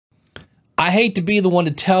I hate to be the one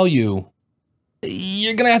to tell you,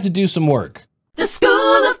 you're going to have to do some work. The School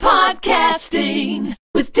of Podcasting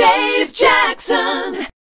with Dave Jackson.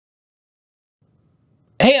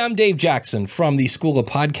 Hey, I'm Dave Jackson from the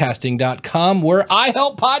schoolofpodcasting.com, where I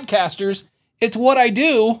help podcasters. It's what I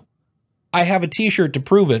do. I have a t-shirt to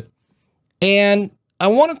prove it. And I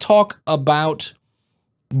want to talk about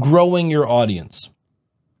growing your audience,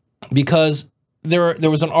 because there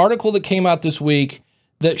was an article that came out this week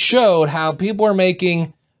that showed how people are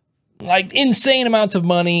making like insane amounts of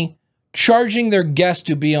money charging their guests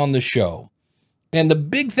to be on the show. And the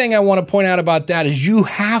big thing I want to point out about that is you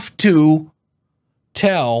have to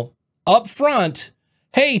tell up front,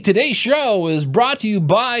 hey, today's show is brought to you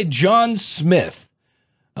by John Smith.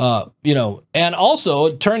 And also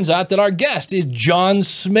it turns out that our guest is John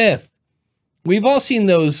Smith. We've all seen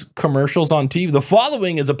those commercials on TV. The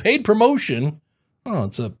following is a paid promotion. Oh,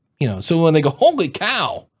 it's a, so when they go, holy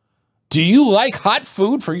cow, do you like hot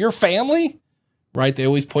food for your family? Right? They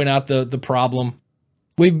always point out the problem.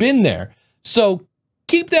 We've been there. So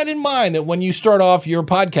keep that in mind, that when you start off your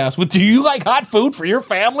podcast with, do you like hot food for your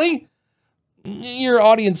family? Your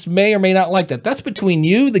audience may or may not like that. That's between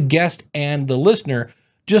you, the guest, and the listener.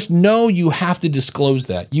 Just know you have to disclose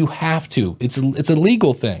that. You have to. It's a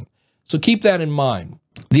legal thing. So keep that in mind.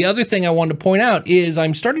 The other thing I wanted to point out is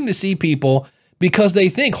I'm starting to see people, because they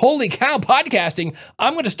think, holy cow, podcasting,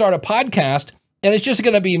 I'm going to start a podcast and it's just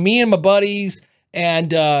going to be me and my buddies,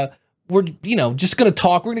 and we're, just going to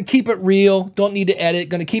talk. We're going to keep it real. Don't need to edit.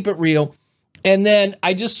 Going to keep it real. And then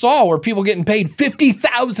I just saw where people getting paid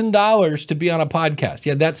 $50,000 to be on a podcast.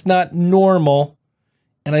 Yeah, that's not normal.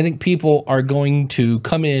 And I think people are going to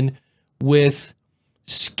come in with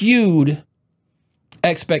skewed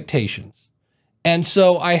expectations. And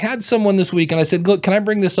so I had someone this week and I said, look, can I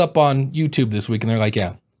bring this up on YouTube this week? And they're like,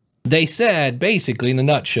 yeah. They said, basically in a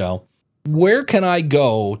nutshell, where can I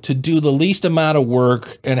go to do the least amount of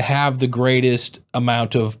work and have the greatest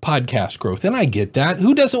amount of podcast growth? And I get that.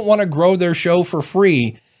 Who doesn't want to grow their show for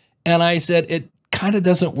free? And I said, it kind of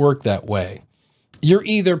doesn't work that way. You're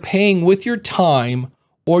either paying with your time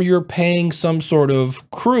or you're paying some sort of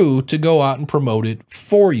crew to go out and promote it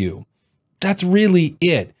for you. That's really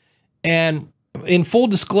it. And in full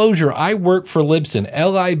disclosure, I work for Libsyn,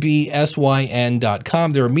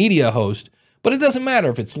 Libsyn.com. They're a media host, but it doesn't matter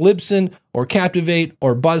if it's Libsyn or Captivate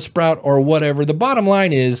or Buzzsprout or whatever. The bottom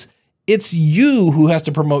line is it's you who has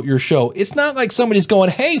to promote your show. It's not like somebody's going,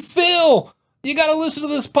 hey, Phil, you got to listen to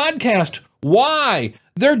this podcast. Why?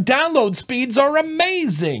 Their download speeds are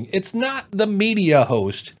amazing. It's not the media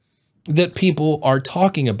host that people are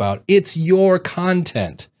talking about. It's your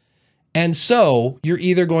content. And so you're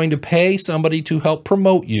either going to pay somebody to help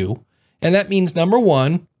promote you. And that means, number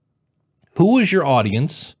one, who is your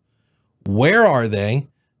audience? Where are they?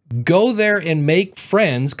 Go there and make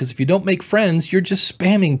friends, because if you don't make friends, you're just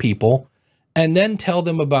spamming people, and then tell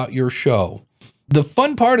them about your show. The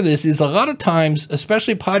fun part of this is a lot of times,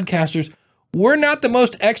 especially podcasters, we're not the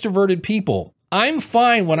most extroverted people. I'm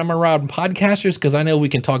fine when I'm around podcasters because I know we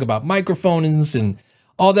can talk about microphones and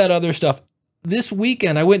all that other stuff. This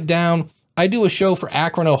weekend, I went down, I do a show for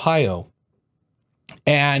Akron, Ohio,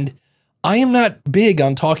 and I am not big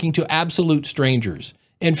on talking to absolute strangers.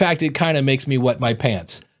 In fact, it kind of makes me wet my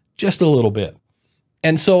pants just a little bit.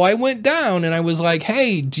 And so I went down and I was like,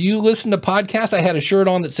 hey, do you listen to podcasts? I had a shirt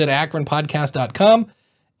on that said akronpodcast.com.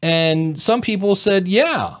 And some people said,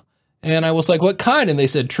 yeah. And I was like, what kind? And they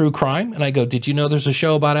said, true crime. And I go, did you know there's a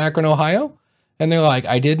show about Akron, Ohio? And they're like,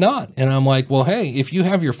 I did not. And I'm like, well, hey, if you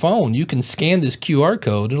have your phone, you can scan this QR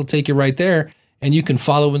code. It'll take you right there and you can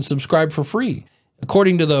follow and subscribe for free.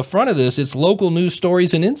 According to the front of this, it's local news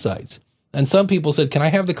stories and insights. And some people said, can I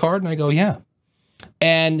have the card? And I go, yeah.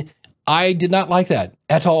 And I did not like that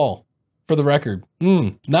at all, for the record.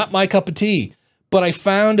 Not my cup of tea. But I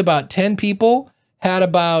found about 10 people had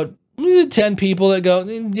about 10 people that go,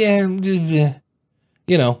 yeah,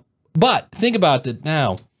 But think about it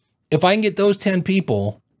now. If I can get those 10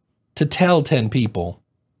 people to tell 10 people,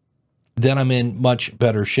 then I'm in much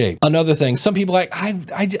better shape. Another thing, some people are like, I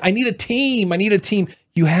need a team. I need a team.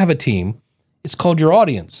 You have a team. It's called your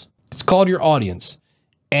audience. It's called your audience.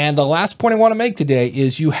 And the last point I want to make today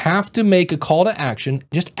is you have to make a call to action.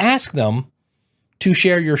 Just ask them to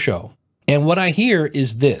share your show. And what I hear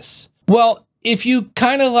is this. Well, if you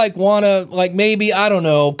kind of like want to, like, maybe, I don't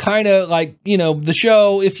know, kind of like, the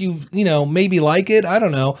show, if you, maybe like it, I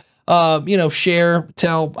don't know, share,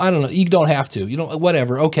 tell, I don't know, you don't have to,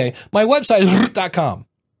 whatever. Okay. My website is .com.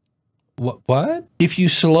 What? If you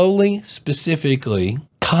slowly, specifically,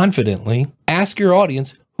 confidently ask your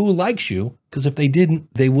audience who likes you, because if they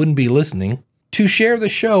didn't, they wouldn't be listening. to share the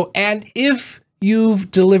show. And if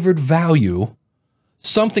you've delivered value,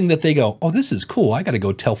 something that they go, oh, this is cool, I got to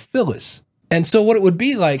go tell Phyllis. And so what it would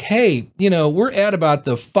be like, hey, you know, we're at about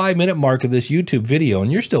the 5-minute mark of this YouTube video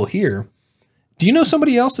and you're still here. Do you know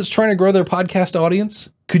somebody else that's trying to grow their podcast audience?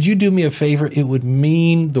 Could you do me a favor? It would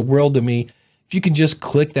mean the world to me if you could just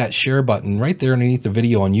click that share button right there underneath the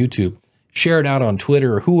video on YouTube, share it out on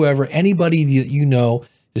Twitter or whoever, anybody that you know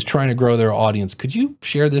is trying to grow their audience. Could you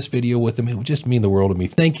share this video with them? It would just mean the world to me.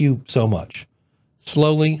 Thank you so much.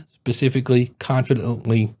 Slowly, specifically,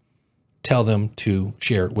 confidently tell them to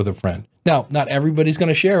share it with a friend. Now, not everybody's going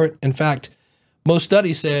to share it. In fact, most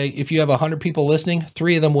studies say if you have 100 people listening,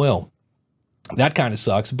 3 of them will. That kind of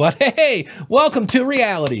sucks, but hey, welcome to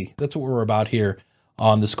reality. That's what we're about here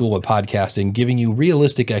on the School of Podcasting, giving you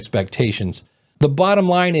realistic expectations. The bottom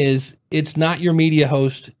line is it's not your media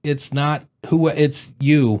host. It's not who, it's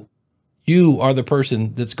you. You are the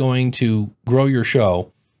person that's going to grow your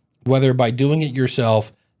show, whether by doing it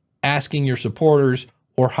yourself, asking your supporters,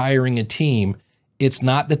 or hiring a team. It's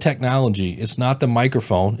not the technology. It's not the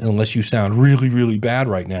microphone, unless you sound really, really bad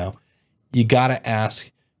right now. You got to ask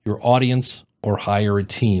your audience or hire a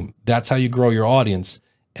team. That's how you grow your audience.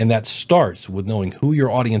 And that starts with knowing who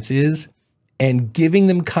your audience is and giving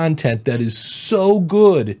them content that is so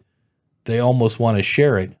good, they almost want to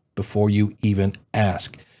share it before you even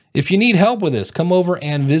ask. If you need help with this, come over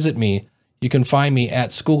and visit me. You can find me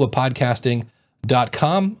at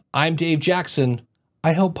schoolofpodcasting.com. I'm Dave Jackson.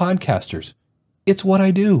 I help podcasters. It's what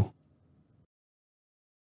I do.